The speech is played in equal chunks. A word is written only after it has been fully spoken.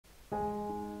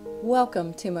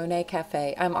Welcome to Monet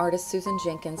Cafe. I'm artist Susan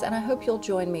Jenkins, and I hope you'll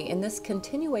join me in this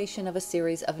continuation of a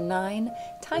series of 9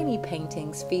 tiny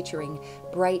paintings featuring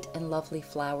bright and lovely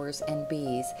flowers and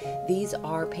bees. These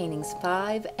are paintings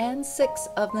 5 and 6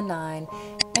 of the 9,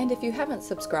 and if you haven't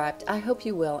subscribed, I hope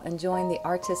you will and join the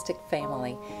artistic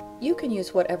family. You can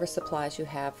use whatever supplies you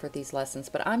have for these lessons,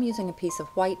 but I'm using a piece of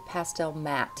white pastel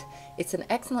matte. It's an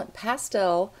excellent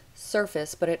pastel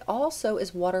surface, but it also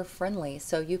is water friendly,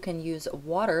 so you can use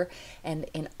water. And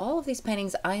in all of these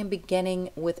paintings I am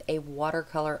beginning with a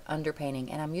watercolor underpainting,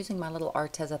 and I'm using my little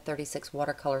Arteza 36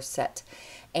 watercolor set,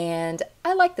 and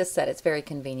I like this set. It's very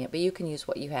convenient, but you can use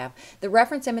what you have. The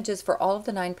reference images for all of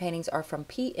the 9 paintings are from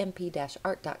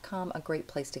pmp-art.com, a great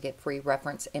place to get free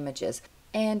reference images.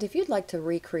 And if you'd like to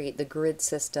recreate the grid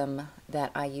system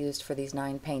that I used for these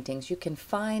 9 paintings, you can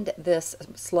find this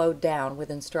slowed down with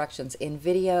instructions in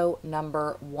video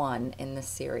number 1 in this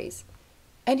series.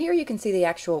 And here you can see the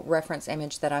actual reference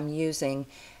image that I'm using.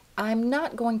 I'm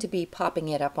not going to be popping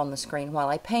it up on the screen while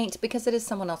I paint because it is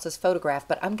someone else's photograph,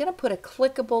 but I'm going to put a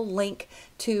clickable link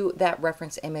to that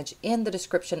reference image in the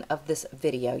description of this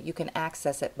video. You can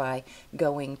access it by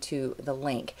going to the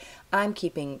link. I'm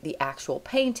keeping the actual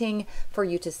painting for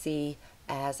you to see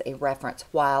as a reference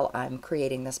while I'm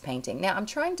creating this painting. Now I'm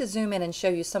trying to zoom in and show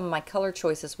you some of my color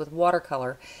choices with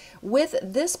watercolor. With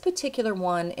this particular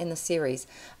one in the series,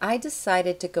 I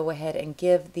decided to go ahead and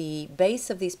give the base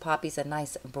of these poppies a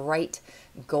nice bright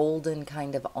golden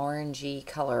kind of orangey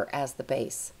color as the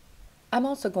base. I'm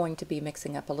also going to be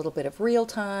mixing up a little bit of real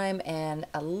time and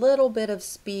a little bit of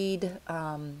speed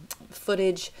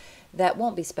footage that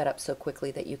won't be sped up so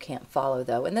quickly that you can't follow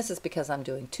though. And this is because I'm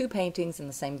doing 2 paintings in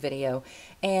the same video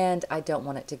and I don't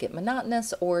want it to get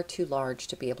monotonous or too large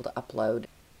to be able to upload.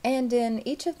 And in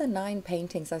each of the 9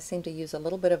 paintings I seem to use a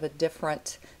little bit of a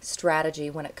different strategy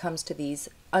when it comes to these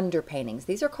underpaintings.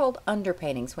 These are called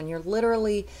underpaintings when you're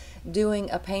literally doing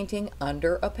a painting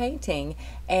under a painting,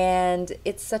 and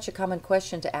it's such a common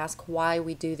question to ask why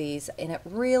we do these, and it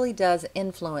really does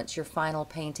influence your final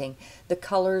painting. The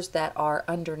colors that are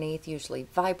underneath usually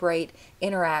vibrate,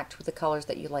 interact with the colors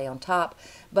that you lay on top,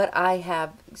 but I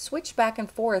have switched back and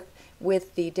forth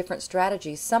with the different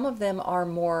strategies. Some of them are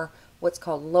more what's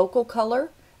called local color,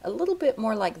 a little bit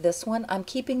more like this one. I'm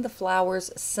keeping the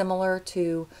flowers similar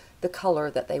to the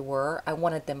color that they were. I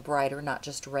wanted them brighter, not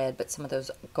just red, but some of those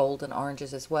golden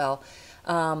oranges as well.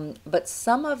 But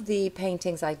some of the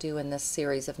paintings I do in this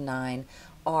series of 9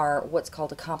 are what's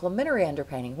called a complementary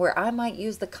underpainting, where I might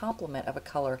use the complement of a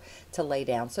color to lay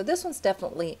down. So this one's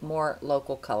definitely more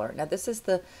local color. Now this is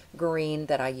the green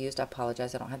that I used. I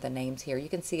apologize, I don't have the names here. You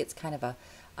can see it's kind of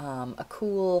a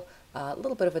cool,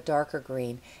 little bit of a darker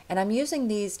green. And I'm using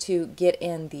these to get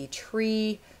in the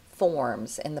tree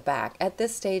forms in the back. At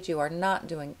this stage you are not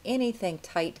doing anything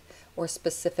tight or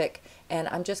specific, and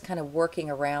I'm just kind of working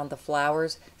around the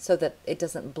flowers so that it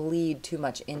doesn't bleed too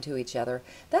much into each other.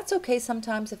 That's okay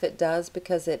sometimes if it does,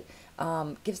 because it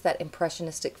gives that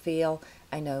impressionistic feel.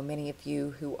 I know many of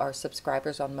you who are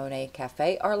subscribers on Monet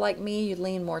Cafe are like me. You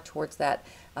lean more towards that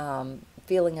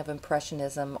feeling of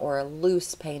impressionism or a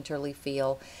loose painterly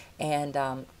feel,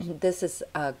 and this is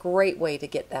a great way to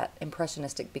get that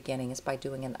impressionistic beginning, is by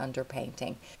doing an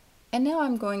underpainting. And now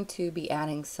I'm going to be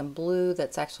adding some blue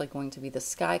that's actually going to be the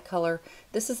sky color.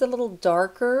 This is a little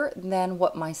darker than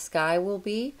what my sky will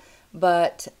be,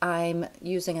 but I'm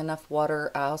using enough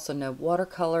water. I also know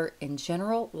watercolor in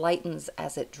general lightens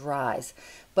as it dries,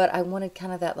 but I wanted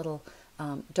kind of that little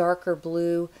darker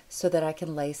blue so that I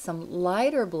can lay some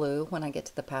lighter blue when I get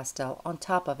to the pastel on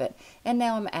top of it. And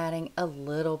now I'm adding a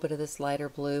little bit of this lighter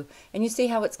blue, and you see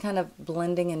how it's kind of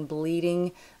blending and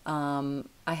bleeding.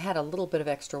 I had a little bit of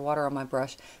extra water on my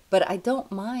brush, but I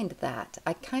don't mind that.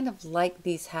 I kind of like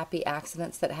these happy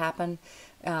accidents that happen.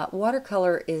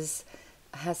 Watercolor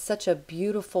has such a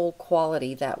beautiful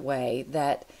quality that way,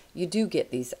 that you do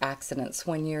get these accidents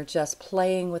when you're just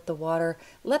playing with the water.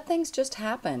 Let things just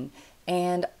happen.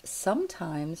 And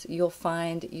sometimes you'll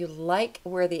find you like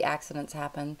where the accidents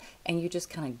happen and you just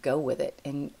kind of go with it,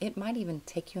 and it might even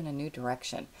take you in a new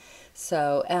direction.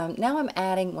 So now I'm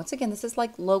adding, once again, this is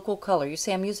like local color. You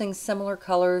see I'm using similar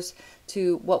colors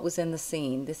to what was in the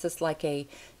scene. This is like a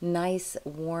nice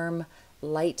warm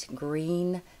light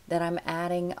green that I'm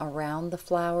adding around the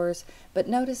flowers, but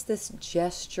notice this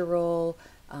gestural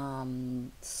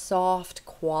soft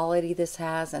quality this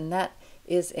has, and that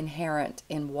is inherent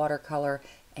in watercolor.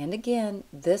 And again,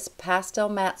 this pastel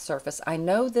matte surface, I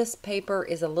know this paper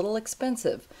is a little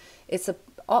expensive. It's a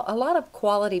lot of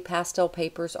quality pastel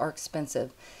papers are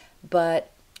expensive,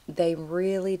 but They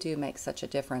really do make such a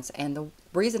difference. And the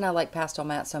reason I like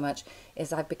Pastelmat so much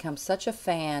is I've become such a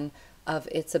fan of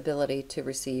its ability to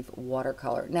receive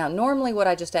watercolor. Now, normally what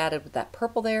I just added with that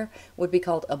purple there would be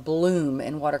called a bloom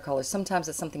in watercolor. Sometimes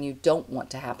it's something you don't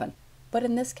want to happen. But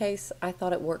in this case, I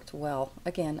thought it worked well.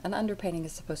 Again, an underpainting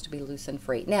is supposed to be loose and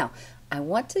free. Now, I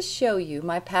want to show you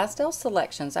my pastel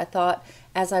selections. I thought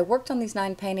as I worked on these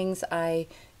 9 paintings, I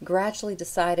gradually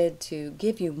decided to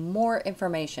give you more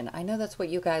information. I know that's what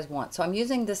you guys want. So I'm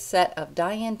using this set of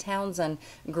Diane Townsend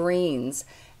greens,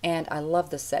 and I love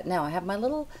this set. Now I have my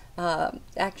little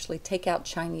actually take-out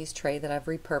Chinese tray that I've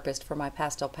repurposed for my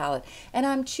pastel palette, and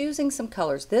I'm choosing some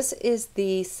colors. This is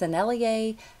the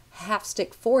Sennelier half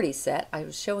stick 40 set. I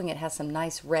was showing it has some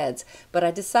nice reds, but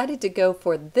I decided to go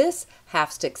for this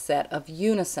half stick set of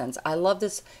Unisons. I love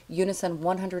this Unison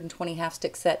 120 half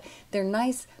stick set. They're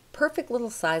nice, perfect little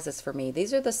sizes for me.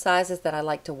 These are the sizes that I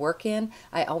like to work in.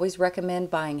 I always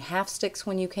recommend buying half sticks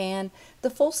when you can. The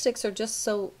full sticks are just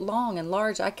so long and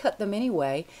large. I cut them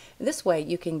anyway. This way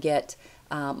you can get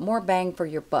more bang for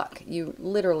your buck. You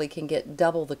literally can get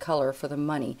double the color for the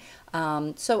money.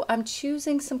 So I'm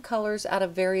choosing some colors out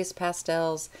of various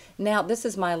pastels. Now this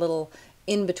is my little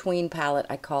in-between palette,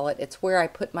 I call it. It's where I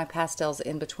put my pastels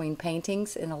in between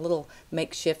paintings in a little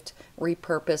makeshift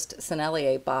repurposed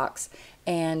Sennelier box,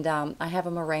 and I have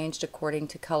them arranged according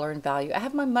to color and value. I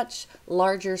have my much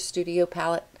larger studio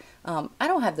palette. I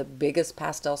don't have the biggest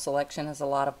pastel selection as a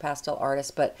lot of pastel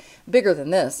artists, but bigger than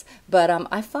this. But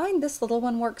I find this little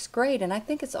one works great, and I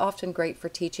think it's often great for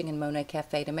teaching in Monet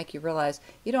Cafe to make you realize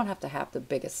you don't have to have the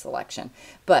biggest selection.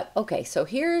 But okay, so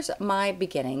here's my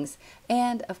beginnings,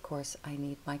 and of course I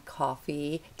need my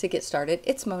coffee to get started.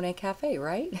 It's Monet Cafe,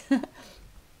 right?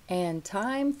 And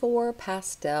time for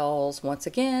pastels. Once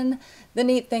again, the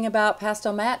neat thing about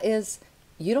Pastelmat is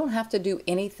you don't have to do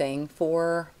anything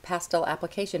for pastel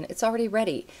application. It's already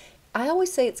ready. I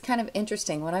always say it's kind of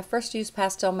interesting. When I first used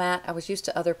Pastelmat, I was used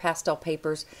to other pastel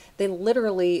papers. They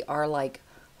literally are like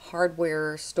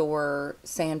hardware store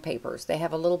sandpapers. They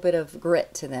have a little bit of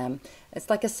grit to them. It's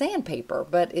like a sandpaper,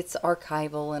 but it's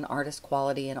archival and artist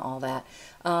quality and all that.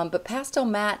 But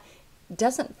Pastelmat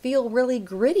doesn't feel really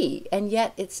gritty, and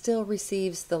yet it still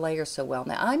receives the layers so well.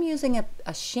 Now I'm using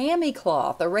a chamois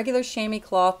cloth, a regular chamois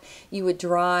cloth you would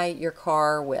dry your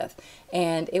car with,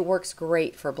 and it works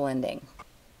great for blending.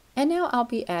 And now I'll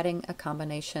be adding a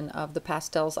combination of the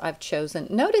pastels I've chosen.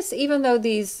 Notice even though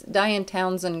these Diane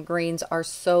Townsend greens are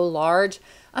so large,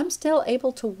 I'm still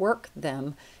able to work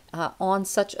them on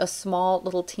such a small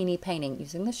little teeny painting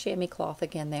using the chamois cloth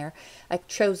again there. I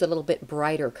chose a little bit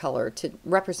brighter color to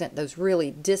represent those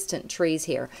really distant trees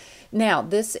here. Now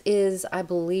this is, I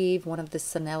believe, one of the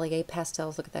Sennelier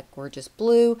pastels. Look at that gorgeous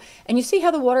blue. And you see how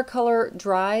the watercolor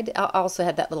dried? I also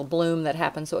had that little bloom that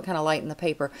happened, so it kind of lightened the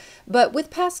paper. But with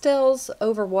pastels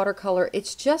over watercolor,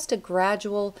 it's just a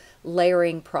gradual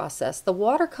layering process. The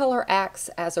watercolor acts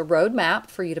as a roadmap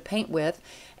for you to paint with,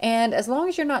 and as long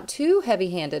as you're not too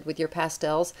heavy-handed with your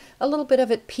pastels, a little bit of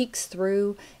it peeks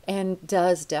through and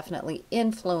does definitely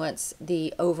influence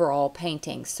the overall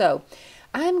painting. So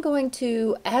I'm going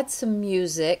to add some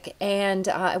music, and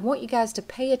I want you guys to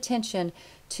pay attention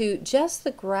to just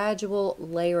the gradual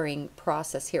layering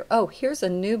process here. Oh, here's a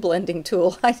new blending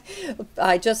tool.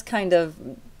 I just kind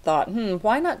of thought,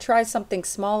 why not try something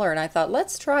smaller? And I thought,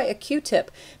 let's try a Q-tip,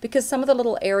 because some of the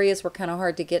little areas were kind of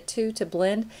hard to get to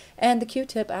blend, and the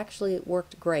Q-tip actually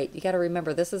worked great. You got to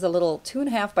remember, this is a little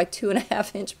 2.5 by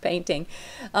 2.5 inch painting.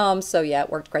 So yeah, it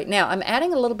worked great. Now I'm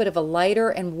adding a little bit of a lighter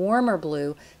and warmer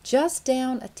blue just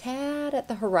down a tad at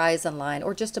the horizon line,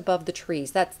 or just above the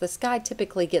trees. That's the sky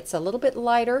typically gets a little bit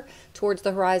lighter towards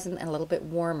the horizon and a little bit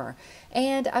warmer.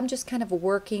 And I'm just kind of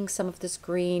working some of this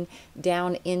green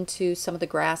down into some of the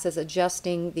grasses,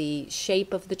 adjusting the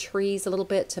shape of the trees a little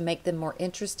bit to make them more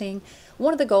interesting.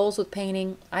 One of the goals with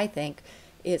painting, I think,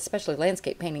 especially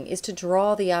landscape painting, is to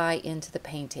draw the eye into the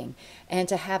painting and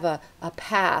to have a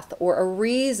path or a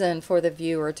reason for the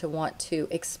viewer to want to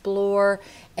explore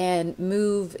and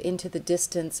move into the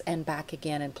distance and back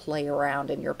again and play around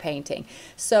in your painting.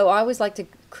 So I always like to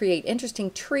create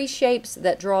interesting tree shapes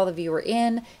that draw the viewer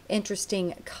in,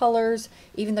 interesting colors,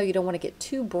 even though you don't want to get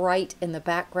too bright in the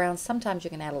background. Sometimes you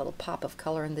can add a little pop of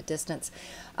color in the distance.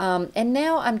 And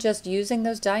now I'm just using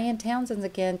those Diane Townsends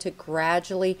again to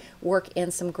gradually work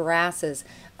in some grasses.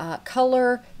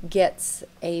 Color gets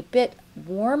a bit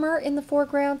warmer in the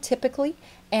foreground typically,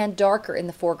 and darker in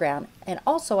the foreground. And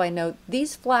also I know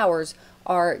these flowers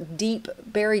are deep,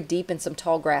 buried deep in some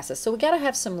tall grasses. So we got to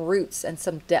have some roots and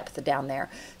some depth down there.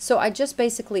 So I just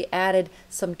basically added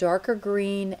some darker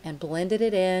green and blended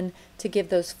it in to give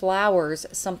those flowers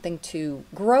something to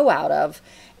grow out of.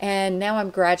 And now I'm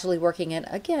gradually working in,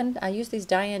 again, I use these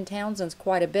Diane Townsends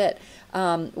quite a bit,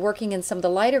 working in some of the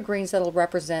lighter greens that'll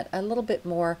represent a little bit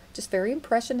more, just very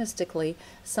impressionistically,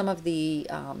 some of the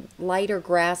lighter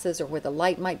grasses or where the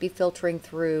light might be filtering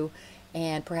through,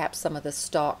 and perhaps some of the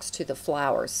stalks to the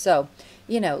flowers. So,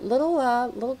 you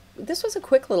know, this was a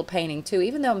quick little painting too.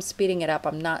 Even though I'm speeding it up,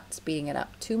 I'm not speeding it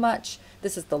up too much.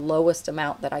 This is the lowest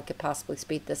amount that I could possibly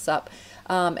speed this up.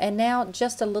 And now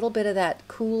just a little bit of that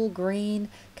cool green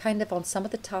kind of on some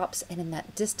of the tops and in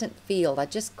that distant field. I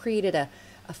just created a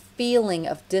feeling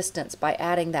of distance by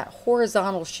adding that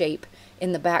horizontal shape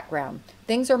in the background.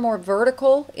 Things are more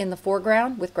vertical in the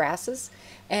foreground with grasses,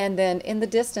 and then in the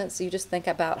distance you just think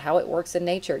about how it works in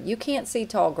nature. You can't see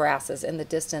tall grasses in the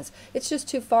distance. It's just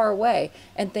too far away,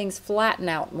 and things flatten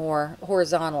out more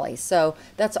horizontally. So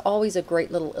that's always a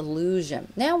great little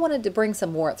illusion. Now I wanted to bring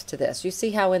some warmth to this. You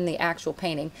see how in the actual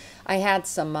painting I had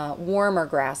some warmer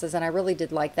grasses, and I really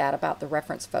did like that about the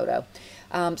reference photo.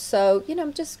 So, you know,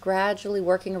 I'm just gradually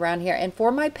working around here. And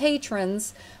for my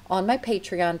patrons on my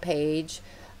Patreon page,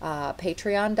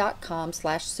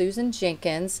 patreon.com/Susan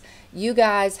Jenkins, you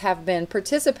guys have been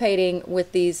participating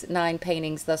with these 9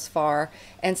 paintings thus far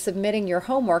and submitting your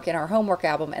homework in our homework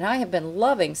album, and I have been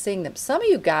loving seeing them. Some of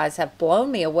you guys have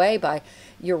blown me away by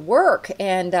your work,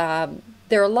 and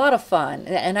they're a lot of fun.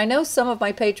 And I know some of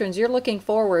my patrons, you're looking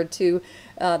forward to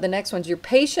the next ones. You're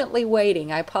patiently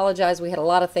waiting. I apologize. We had a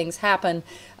lot of things happen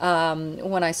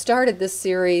when I started this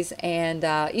series, and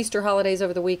Easter holidays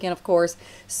over the weekend, of course.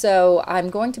 So I'm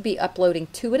going to be uploading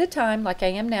 2 at a time, like I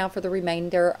am now, for the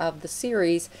remainder of the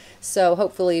series. So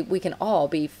hopefully we can all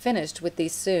be finished with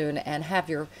these soon and have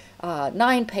your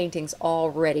 9 paintings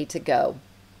all ready to go.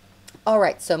 All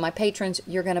right, so my patrons,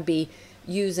 you're going to be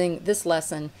using this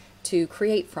lesson to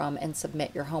create from and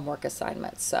submit your homework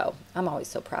assignments. So I'm always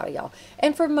so proud of y'all.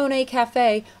 And for Monet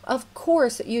Cafe, of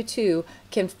course, you too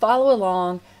can follow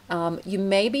along. You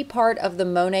may be part of the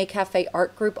Monet Cafe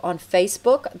art group on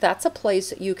Facebook. That's a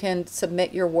place you can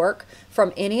submit your work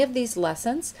from any of these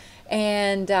lessons.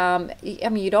 And I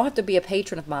mean, you don't have to be a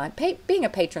patron of mine. Being a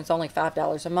patron is only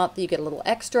 $5 a month. You get a little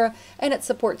extra, and it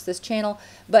supports this channel.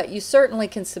 But you certainly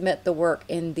can submit the work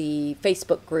in the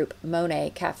Facebook group,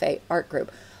 Monet Cafe Art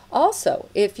Group. Also,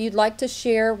 if you'd like to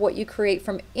share what you create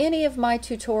from any of my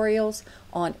tutorials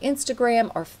on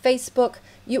Instagram or Facebook,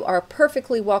 you are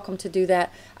perfectly welcome to do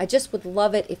that. I just would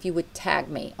love it if you would tag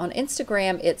me. On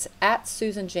Instagram, it's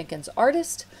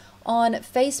 @SusanJenkinsArtist. On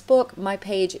Facebook, my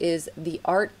page is The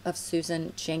Art of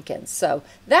Susan Jenkins. So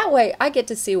that way I get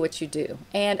to see what you do,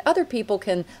 and other people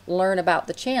can learn about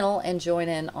the channel and join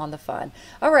in on the fun.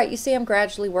 All right, you see I'm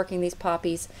gradually working these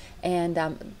poppies, and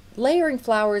layering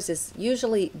flowers is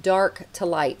usually dark to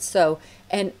light. So,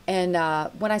 and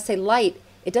when I say light,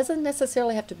 it doesn't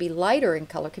necessarily have to be lighter in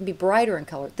color. It can be brighter in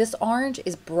color. This orange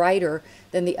is brighter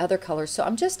than the other colors, so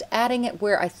I'm just adding it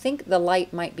where I think the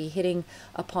light might be hitting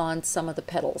upon some of the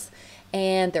petals.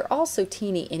 And they're all so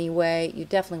teeny anyway. You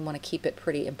definitely want to keep it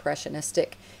pretty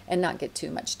impressionistic and not get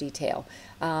too much detail.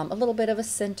 A little bit of a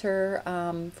center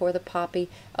for the poppy.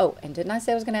 Oh, and didn't I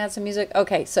say I was going to add some music?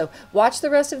 Okay, so watch the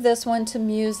rest of this one to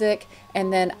music,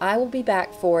 and then I will be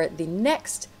back for the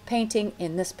next painting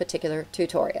in this particular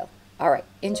tutorial. All right,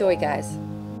 enjoy, guys.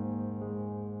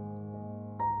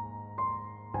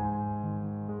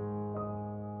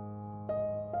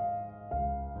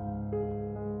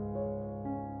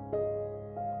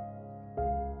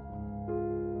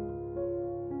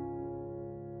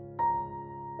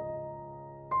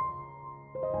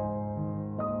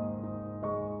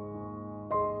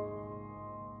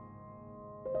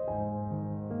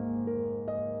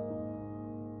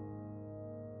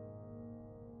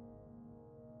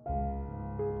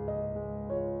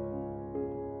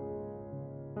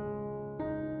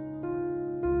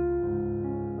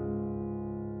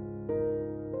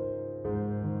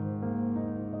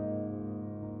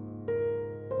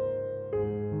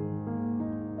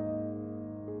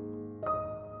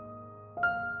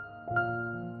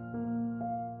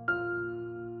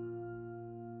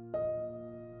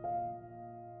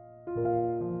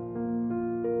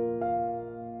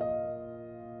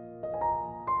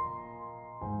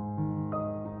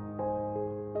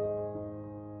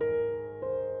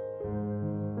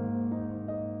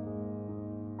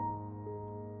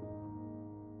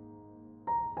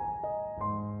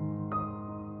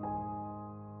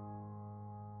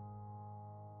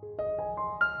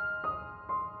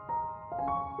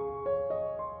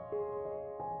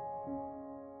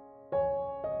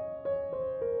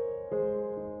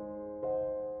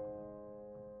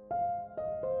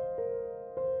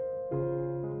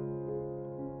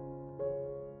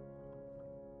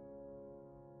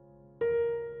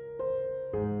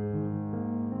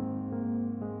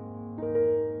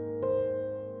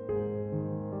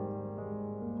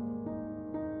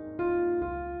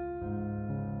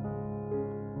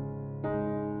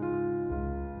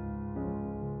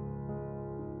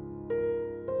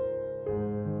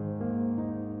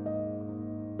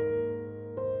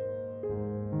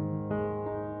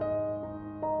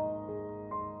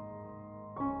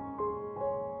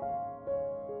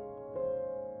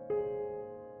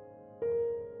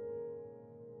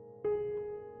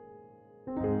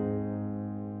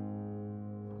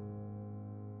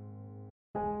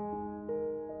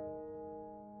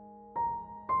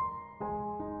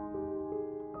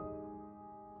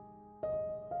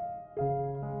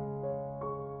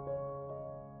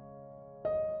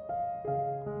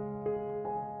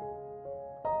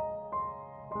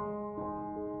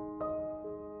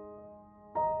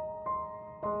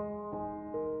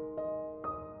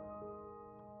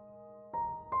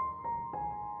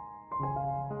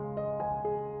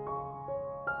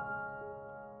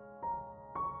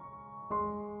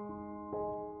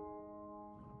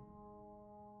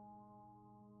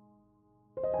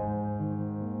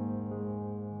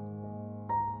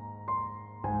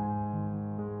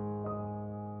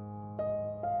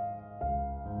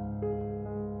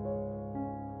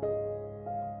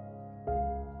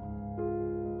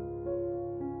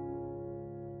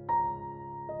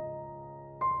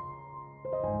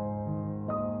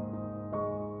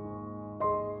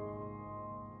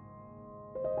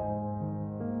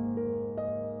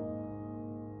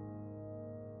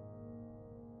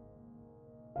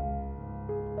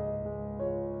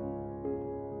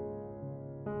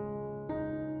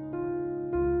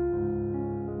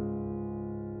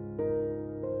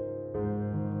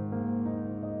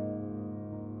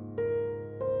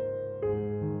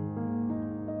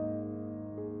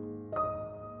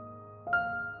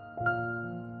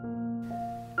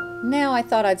 Now I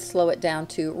thought I'd slow it down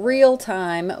to real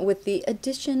time with the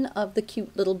addition of the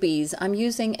cute little bees. I'm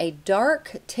using a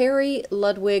dark Terry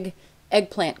Ludwig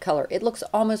eggplant color. It looks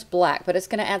almost black, but it's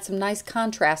going to add some nice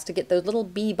contrast to get those little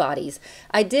bee bodies.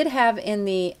 I did have in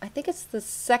the, I think it's the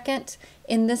second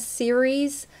in this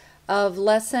series of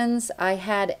lessons, I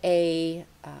had a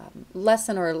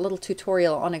lesson or a little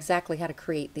tutorial on exactly how to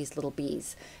create these little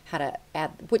bees, how to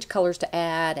add, which colors to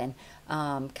add, and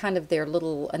kind of their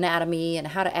little anatomy and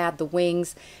how to add the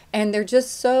wings. And they're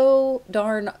just so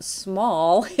darn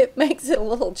small, it makes it a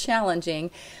little challenging,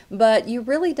 but you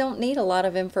really don't need a lot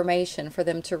of information for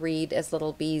them to read as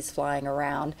little bees flying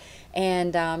around.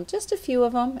 And just a few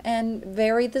of them, and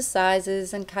vary the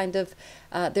sizes and kind of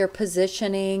their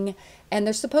positioning. And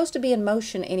they're supposed to be in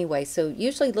motion anyway, so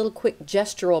usually little quick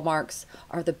gestural marks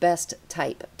are the best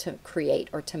type to create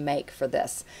or to make for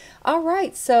this. All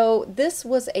right, so this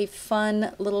was a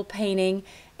fun little painting,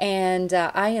 and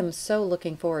I am so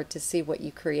looking forward to see what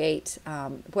you create,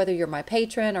 whether you're my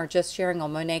patron or just sharing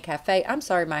on Monet Cafe. I'm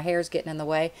sorry, my hair's getting in the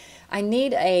way. I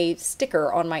need a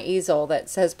sticker on my easel that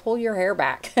says pull your hair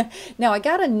back. Now I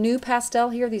got a new pastel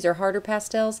here. These are harder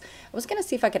pastels. I was going to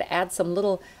see if I could add some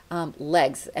little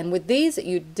legs, and with these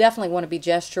you definitely want to be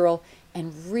gestural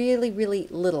and really, really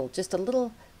little, just a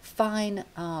little fine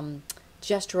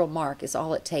gestural mark is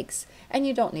all it takes. And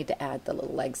you don't need to add the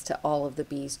little legs to all of the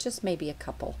bees, just maybe a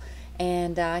couple.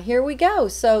 And here we go.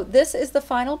 So this is the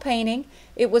final painting.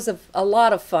 It was a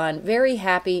lot of fun, very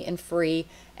happy and free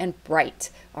and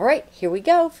bright. All right, here we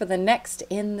go for the next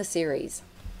in the series.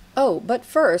 Oh, but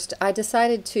first I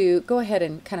decided to go ahead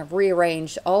and kind of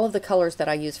rearrange all of the colors that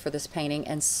I use for this painting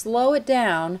and slow it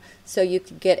down so you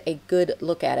can get a good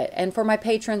look at it. And for my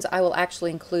patrons, I will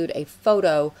actually include a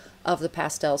photo of the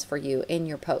pastels for you in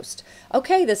your post.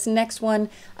 Okay, this next one,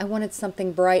 I wanted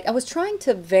something bright. I was trying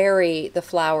to vary the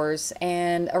flowers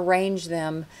and arrange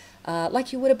them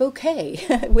like you would a bouquet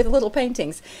with little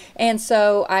paintings. And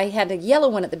so I had a yellow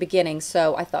one at the beginning,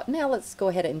 so I thought, now let's go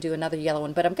ahead and do another yellow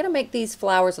one. But I'm going to make these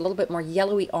flowers a little bit more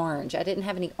yellowy orange. I didn't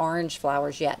have any orange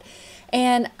flowers yet.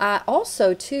 And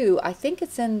also, too, I think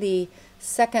it's in the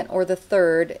second or the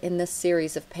third in this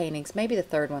series of paintings, maybe the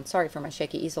third one, sorry for my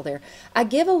shaky easel there, I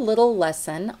give a little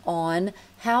lesson on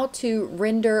how to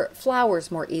render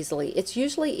flowers more easily. It's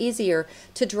usually easier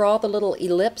to draw the little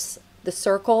ellipse, the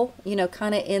circle, you know,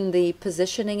 kind of in the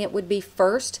positioning it would be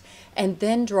first, and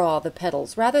then draw the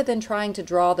petals, rather than trying to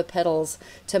draw the petals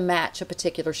to match a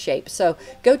particular shape. So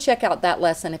go check out that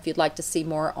lesson if you'd like to see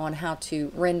more on how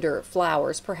to render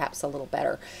flowers perhaps a little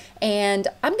better. And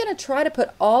I'm going to try to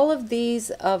put all of these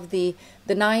of the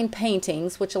 9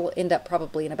 paintings, which will end up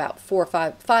probably in about 4 or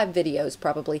 5 videos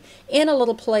probably, in a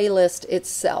little playlist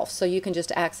itself, so you can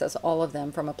just access all of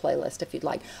them from a playlist if you'd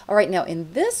like. All right, now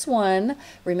in this one,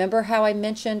 remember how I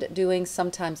mentioned doing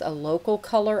sometimes a local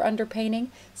color underpainting,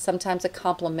 sometimes a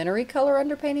complementary color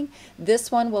underpainting?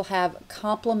 This one will have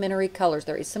complementary colors.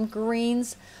 There is some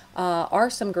greens, are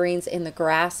some greens in the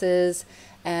grasses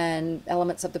and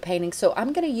elements of the painting, so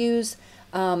I'm going to use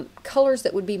colors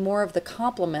that would be more of the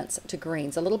complements to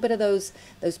greens, a little bit of those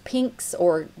pinks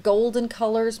or golden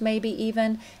colors maybe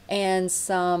even, and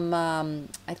some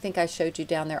I think I showed you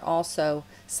down there also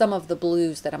some of the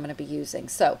blues that I'm going to be using.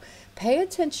 So pay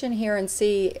attention here and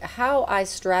see how I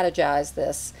strategize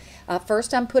this.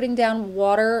 First, I'm putting down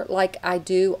water like I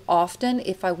do often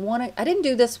if I want to. I didn't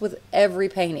do this with every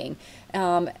painting.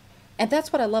 And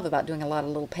that's what I love about doing a lot of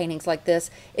little paintings like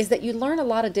this, is that you learn a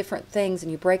lot of different things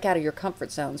and you break out of your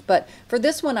comfort zones. But for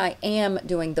this one, I am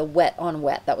doing the wet on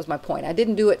wet. That was my point. I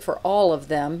didn't do it for all of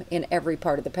them in every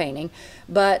part of the painting,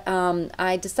 but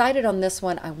I decided on this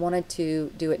one I wanted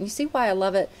to do it. And you see why I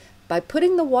love it? By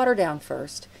putting the water down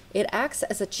first, it acts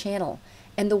as a channel.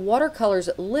 And the watercolors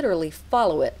literally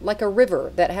follow it like a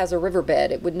river that has a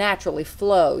riverbed. It would naturally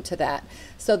flow to that.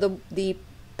 So the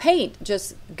paint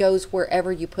just goes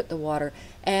wherever you put the water.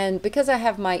 And because I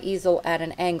have my easel at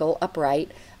an angle upright,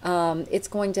 it's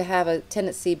going to have a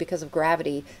tendency because of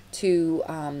gravity to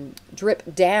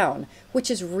drip down, which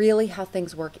is really how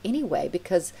things work anyway,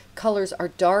 because colors are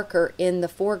darker in the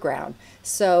foreground.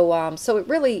 So so it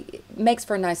really makes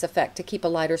for a nice effect to keep a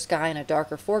lighter sky and a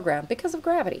darker foreground because of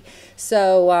gravity.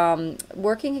 So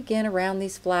working again around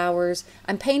these flowers,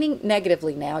 I'm painting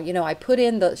negatively now. You know, I put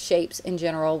in the shapes in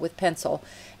general with pencil,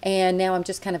 and now I'm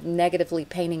just kind of negatively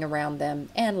painting around them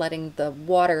and letting the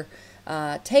water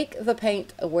take the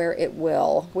paint where it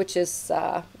will, which is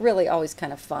really always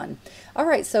kind of fun. All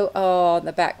right, so in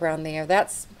the background there,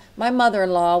 that's my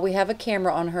mother-in-law. We have a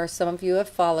camera on her. Some of you have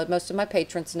followed. Most of my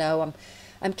patrons know.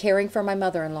 I'm caring for my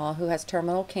mother-in-law who has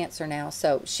terminal cancer now,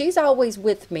 so she's always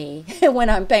with me when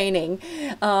I'm painting.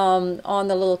 On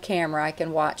the little camera, I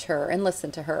can watch her and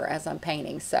listen to her as I'm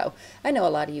painting. So I know a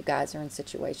lot of you guys are in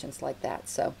situations like that.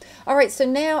 So, all right, so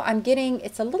now I'm getting,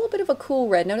 it's a little bit of a cool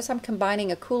red. Notice I'm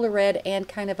combining a cooler red and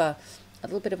kind of a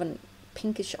little bit of a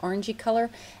pinkish orangey color,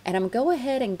 and I'm go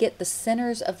ahead and get the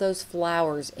centers of those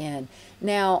flowers in.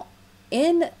 Now,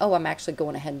 I'm actually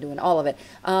going ahead and doing all of it.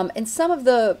 And some of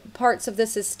the parts of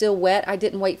this is still wet. I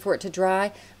didn't wait for it to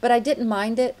dry, but I didn't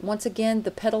mind it. Once again,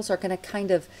 the petals are going to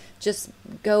kind of just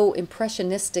go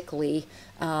impressionistically,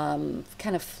 kind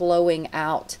of flowing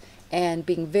out and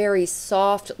being very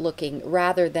soft looking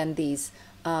rather than these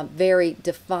very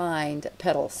defined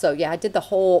petals. So yeah, I did the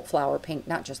whole flower pink,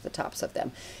 not just the tops of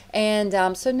them.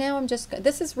 And so now I'm just,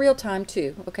 this is real time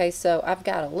too. Okay, so I've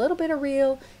got a little bit of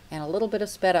real and a little bit of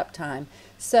sped up time.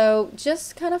 So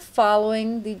just kind of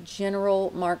following the general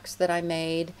marks that I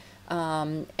made.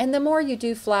 And the more you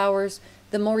do flowers,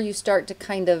 the more you start to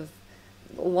kind of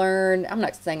learn, I'm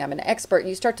not saying I'm an expert,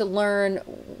 you start to learn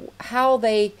how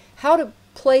to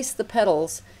place the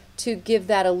petals to give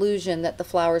that illusion that the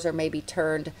flowers are maybe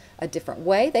turned a different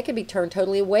way. They could be turned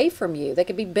totally away from you. They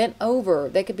could be bent over.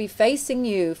 They could be facing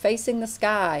you, facing the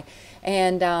sky.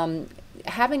 And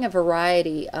having a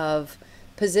variety of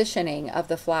positioning of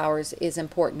the flowers is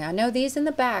important. Now, I know these in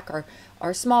the back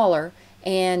are smaller,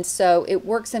 and so it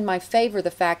works in my favor, the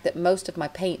fact that most of my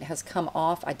paint has come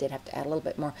off. I did have to add a little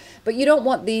bit more, but you don't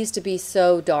want these to be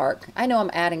so dark. I know I'm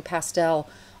adding pastel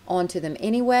onto them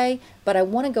anyway, but I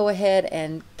want to go ahead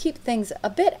and keep things a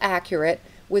bit accurate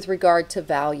with regard to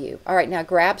value. All right, now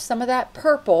grab some of that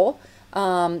purple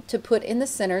to put in the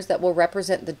centers that will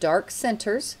represent the dark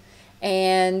centers.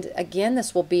 And again,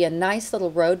 this will be a nice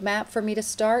little roadmap for me to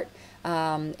start.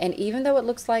 And even though it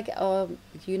looks like,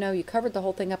 you know, you covered the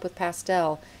whole thing up with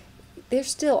pastel, there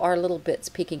still are little bits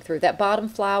peeking through. That bottom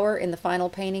flower in the final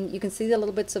painting, you can see the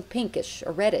little bits of pinkish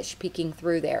or reddish peeking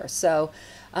through there. So,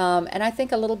 and I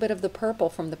think a little bit of the purple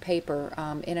from the paper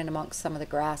in and amongst some of the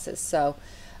grasses. So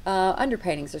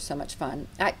underpaintings are so much fun.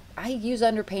 I use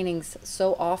underpaintings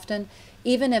so often,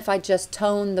 even if I just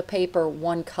tone the paper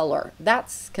one color.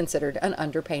 That's considered an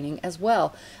underpainting as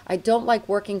well. I don't like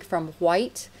working from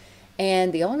white,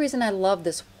 and the only reason I love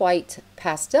this white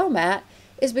Pastelmat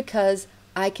is because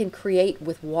I can create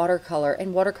with watercolor,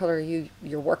 and watercolor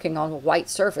you're working on a white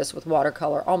surface with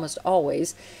watercolor almost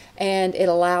always, and it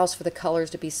allows for the colors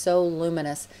to be so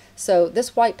luminous. So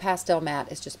this white Pastelmat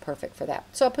is just perfect for that.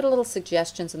 So I put a little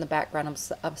suggestions in the background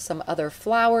of some other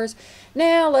flowers.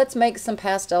 Now let's make some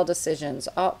pastel decisions.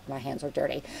 Oh, my hands are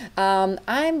dirty.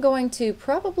 I'm going to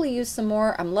probably use some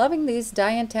more. I'm loving these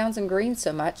Diane Townsend greens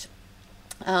so much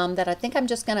that I think I'm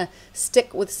just going to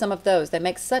stick with some of those. They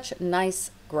make such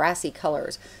nice grassy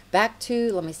colors. Back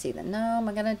to, let me see, no, am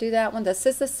I going to do that one? This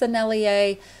is the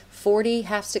Sennelier 40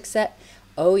 half stick set.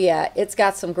 Oh yeah, it's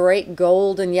got some great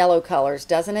gold and yellow colors,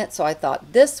 doesn't it? So I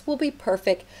thought this will be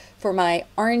perfect for my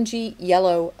orangey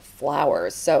yellow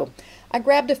flowers. So I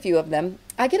grabbed a few of them.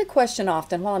 I get a question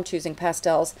often while I'm choosing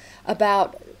pastels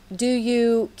about, do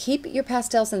you keep your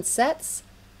pastels in sets,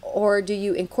 or do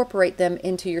you incorporate them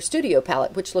into your studio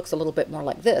palette, which looks a little bit more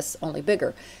like this, only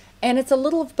bigger? And it's a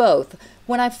little of both.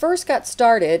 When I first got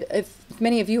started, if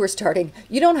many of you are starting,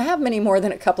 you don't have many more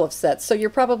than a couple of sets, so you're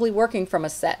probably working from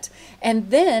a set. And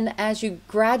then as you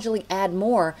gradually add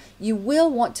more, you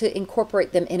will want to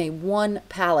incorporate them in a one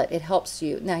palette. It helps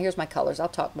you. Now here's my colors. I'll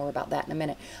talk more about that in a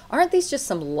minute. Aren't these just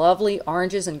some lovely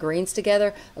oranges and greens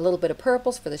together? A little bit of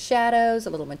purples for the shadows,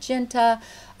 a little magenta.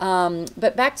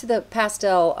 But back to the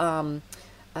pastel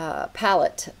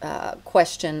palette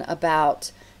question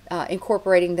about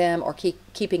incorporating them or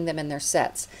keeping them in their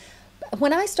sets.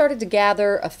 When I started to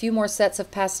gather a few more sets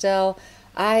of pastel,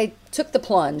 I took the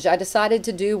plunge. I decided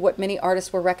to do what many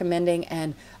artists were recommending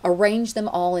and arrange them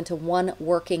all into one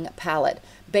working palette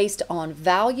based on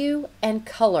value and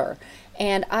color.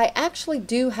 And I actually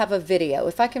do have a video.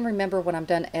 If I can remember when I'm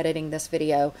done editing this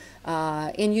video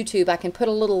in YouTube, I can put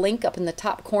a little link up in the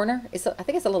top corner. I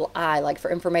think it's a little eye, like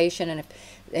for information, and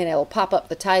it'll pop up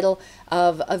the title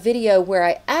of a video where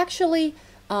I actually,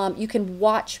 you can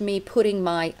watch me putting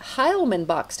my Heilman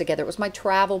box together. It was my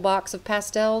travel box of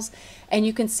pastels, and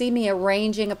you can see me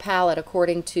arranging a palette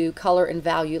according to color and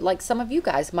value, like some of you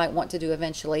guys might want to do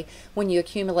eventually when you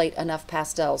accumulate enough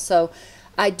pastels. So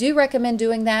I do recommend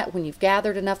doing that when you've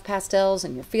gathered enough pastels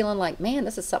and you're feeling like, man,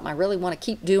 this is something I really want to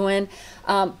keep doing.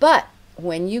 But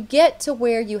when you get to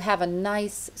where you have a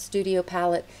nice studio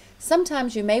palette,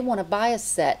 sometimes you may want to buy a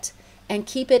set and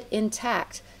keep it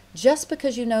intact, just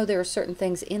because you know there are certain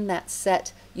things in that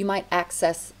set you might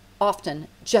access often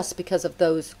just because of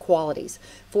those qualities.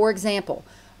 For example,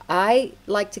 I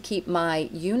like to keep my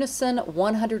Unison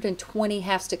 120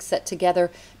 half stick set together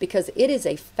because it is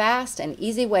a fast and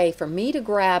easy way for me to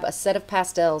grab a set of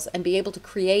pastels and be able to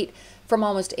create from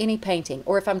almost any painting.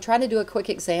 Or if I'm trying to do a quick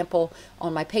example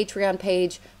on my Patreon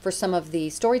page for some of the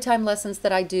storytime lessons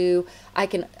that I do,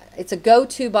 it's a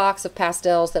go-to box of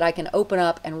pastels that I can open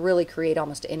up and really create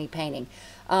almost any painting.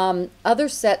 Other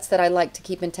sets that I like to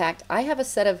keep intact, I have a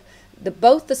set of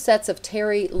both the sets of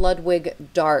Terry Ludwig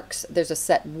darks. There's a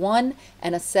set 1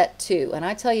 and a set 2. And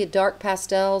I tell you, dark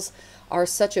pastels are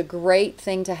such a great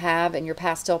thing to have in your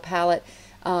pastel palette.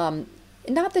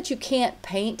 Not that you can't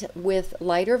paint with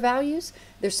lighter values.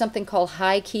 There's something called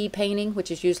high key painting,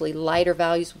 which is usually lighter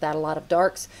values without a lot of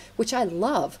darks, which I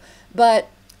love. But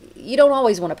you don't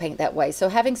always want to paint that way. So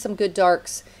having some good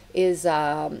darks is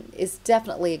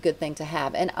definitely a good thing to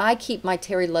have. And I keep my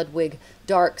Terry Ludwig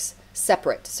darks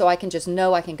separate, so I can just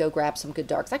know I can go grab some good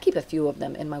darks. I keep a few of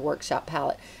them in my workshop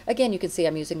palette. Again, you can see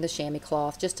I'm using the chamois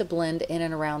cloth just to blend in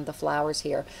and around the flowers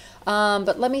here.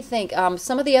 But let me think.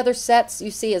 Some of the other sets you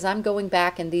see as I'm going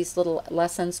back in these little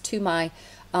lessons to my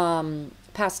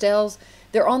pastels,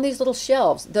 they're on these little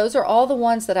shelves. Those are all the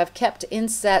ones that I've kept in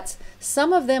sets.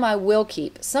 Some of them I will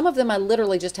keep. Some of them I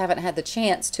literally just haven't had the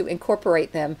chance to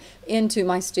incorporate them into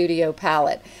my studio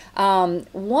palette.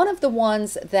 One of the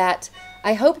ones that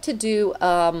I hope to do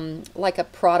like a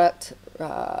product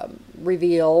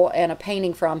reveal and a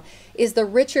painting from is the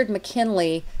Richard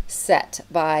McKinley set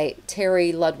by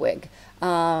Terry Ludwig.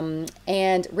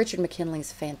 And Richard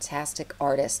McKinley's a fantastic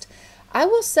artist. I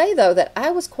will say, though, that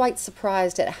I was quite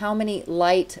surprised at how many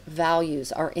light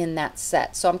values are in that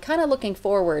set. So I'm kind of looking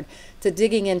forward to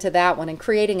digging into that one and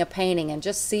creating a painting and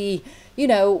just see, you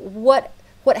know, what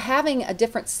having a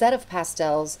different set of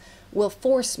pastels will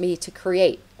force me to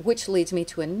create, which leads me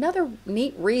to another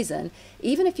neat reason.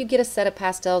 Even if you get a set of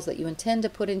pastels that you intend to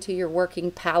put into your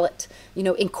working palette, you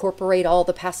know, incorporate all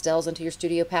the pastels into your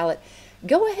studio palette,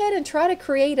 go ahead and try to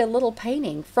create a little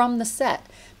painting from the set,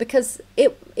 because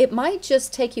it might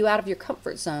just take you out of your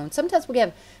comfort zone. Sometimes we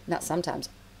have, not sometimes,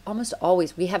 almost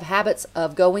always, we have habits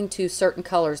of going to certain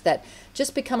colors that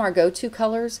just become our go-to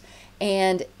colors,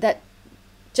 and that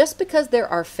just because they're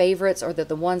our favorites or they're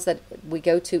the ones that we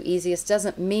go to easiest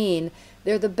doesn't mean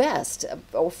they're the best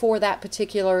for that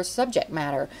particular subject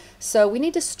matter. So we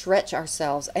need to stretch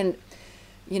ourselves. And,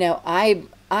 you know, I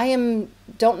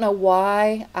don't know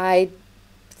why I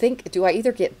think, do I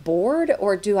either get bored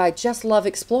or do I just love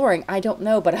exploring? I don't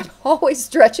know, but I'm always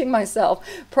stretching myself,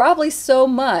 probably so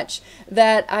much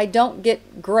that I don't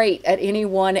get great at any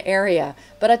one area.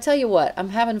 But I tell you what, I'm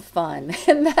having fun,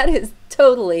 and that is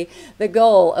totally the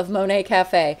goal of Monet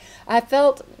Cafe. I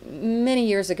felt many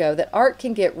years ago that art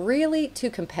can get really too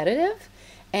competitive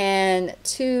and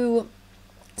too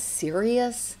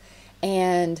serious,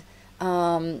 and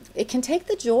it can take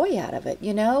the joy out of it,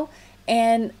 you know?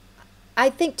 And I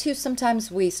think too,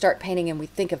 sometimes we start painting and we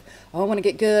think of, oh, I want to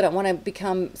get good, I want to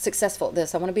become successful at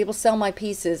this, I want to be able to sell my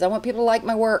pieces, I want people to like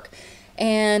my work.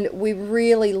 And we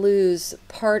really lose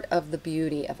part of the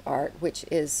beauty of art, which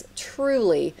is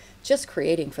truly just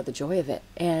creating for the joy of it.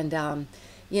 And,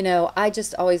 you know, I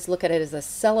just always look at it as a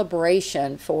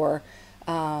celebration for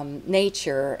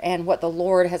nature and what the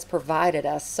Lord has provided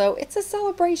us. So it's a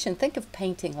celebration. Think of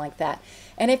painting like that.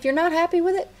 And if you're not happy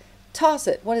with it, toss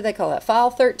it. What do they call that? File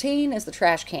 13 is the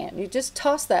trash can. You just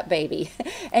toss that baby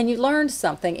and you learned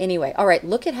something anyway. All right,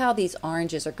 look at how these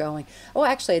oranges are going. Oh,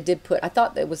 actually I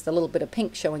thought there was a little bit of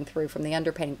pink showing through from the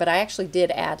underpainting, but I actually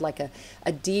did add like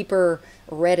a deeper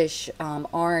reddish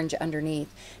orange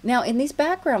underneath. Now in these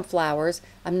background flowers,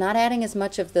 I'm not adding as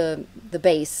much of the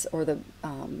base or the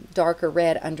darker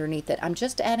red underneath it. I'm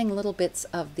just adding little bits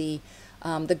of the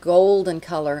golden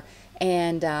color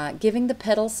and giving the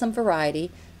petals some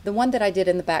variety. The one that I did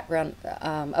in the background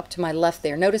up to my left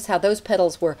there, notice how those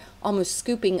petals were almost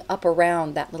scooping up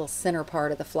around that little center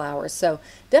part of the flowers. So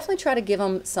definitely try to give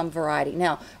them some variety.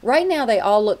 Now, right now they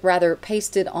all look rather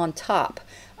pasted on top.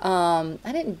 I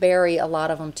didn't bury a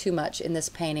lot of them too much in this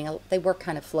painting. They were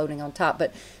kind of floating on top,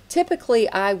 but typically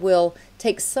I will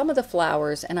take some of the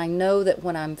flowers, and I know that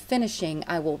when I'm finishing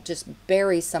I will just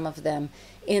bury some of them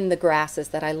in the grasses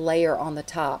that I layer on the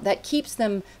top. That keeps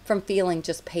them from feeling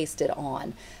just pasted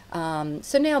on.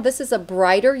 So now this is a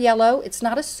brighter yellow. It's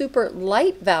not a super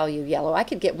light value yellow. I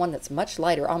could get one that's much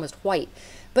lighter, almost white,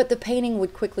 but the painting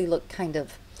would quickly look kind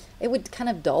of it would kind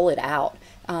of dull it out.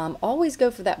 Always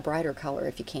go for that brighter color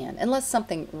if you can, unless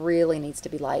something really needs to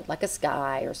be light, like a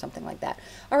sky or something like that.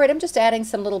 All right, I'm just adding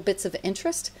some little bits of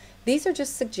interest. These are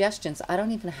just suggestions. I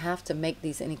don't even have to make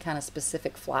these any kind of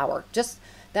specific flower. Just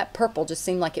that purple just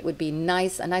seemed like it would be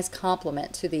nice, a nice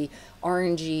complement to the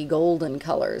orangey golden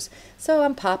colors. So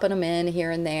I'm popping them in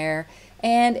here and there,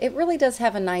 and it really does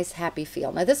have a nice happy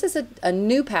feel. Now this is a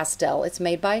new pastel. It's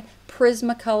made by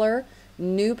Prismacolor.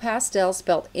 New Pastel,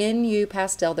 spelled N-U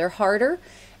Pastel. They're harder,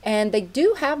 and they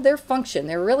do have their function.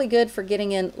 They're really good for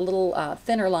getting in little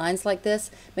thinner lines like this.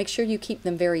 Make sure you keep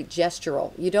them very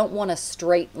gestural. You don't want a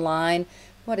straight line.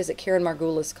 What is it Karen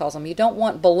Margulis calls them? You don't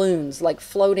want balloons like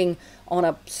floating on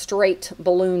a straight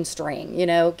balloon string, you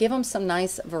know. Give them some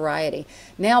nice variety.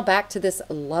 Now back to this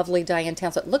lovely Diane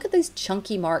Townsend. Look at these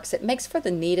chunky marks. It makes for the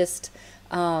neatest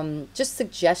just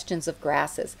suggestions of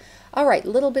grasses. All right,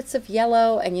 little bits of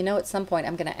yellow, and you know at some point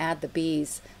I'm going to add the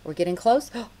bees. We're getting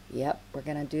close. Yep, we're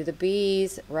going to do the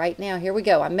bees right now. Here we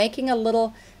go. I'm making a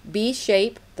little bee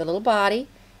shape, the little body,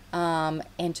 and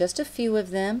just a few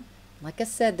of them. Like I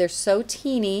said, they're so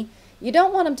teeny. You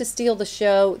don't want them to steal the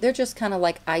show. They're just kind of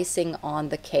like icing on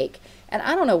the cake. And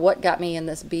I don't know what got me in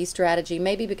this bee strategy.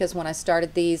 Maybe because when I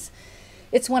started these,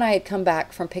 it's when I had come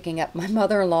back from picking up my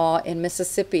mother-in-law in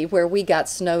Mississippi, where we got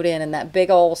snowed in that big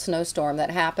old snowstorm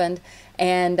that happened.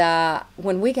 And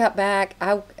when we got back,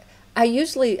 I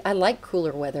like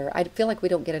cooler weather. I feel like we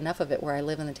don't get enough of it where I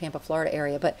live in the Tampa, Florida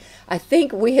area, but I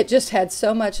think we had just had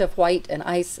so much of white and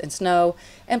ice and snow,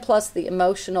 and plus the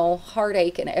emotional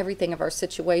heartache and everything of our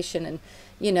situation, and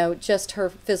you know, just her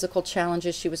physical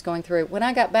challenges she was going through. When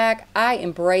I got back, I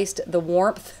embraced the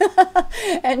warmth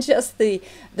and just the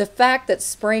fact that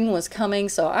spring was coming.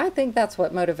 So I think that's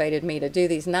what motivated me to do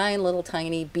these 9 little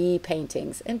tiny bee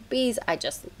paintings. And bees, I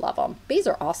just love them. Bees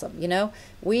are awesome, you know.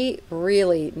 We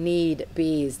really need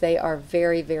bees. They are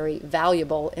very, very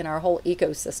valuable in our whole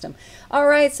ecosystem. All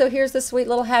right, so here's the sweet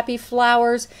little happy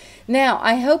flowers. Now,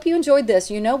 I hope you enjoyed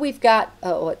this. You know, we've got,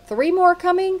 what, 3 more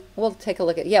coming? We'll take a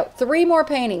look at, yeah, 3 more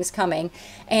paintings coming.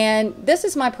 And this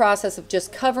is my process of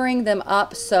just covering them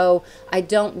up so I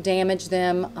don't damage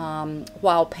them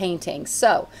while painting.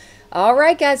 So, all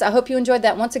right, guys, I hope you enjoyed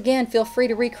that. Once again, feel free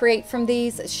to recreate from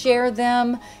these, share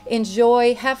them,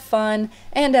 enjoy, have fun,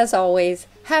 and as always,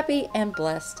 happy and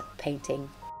blessed painting.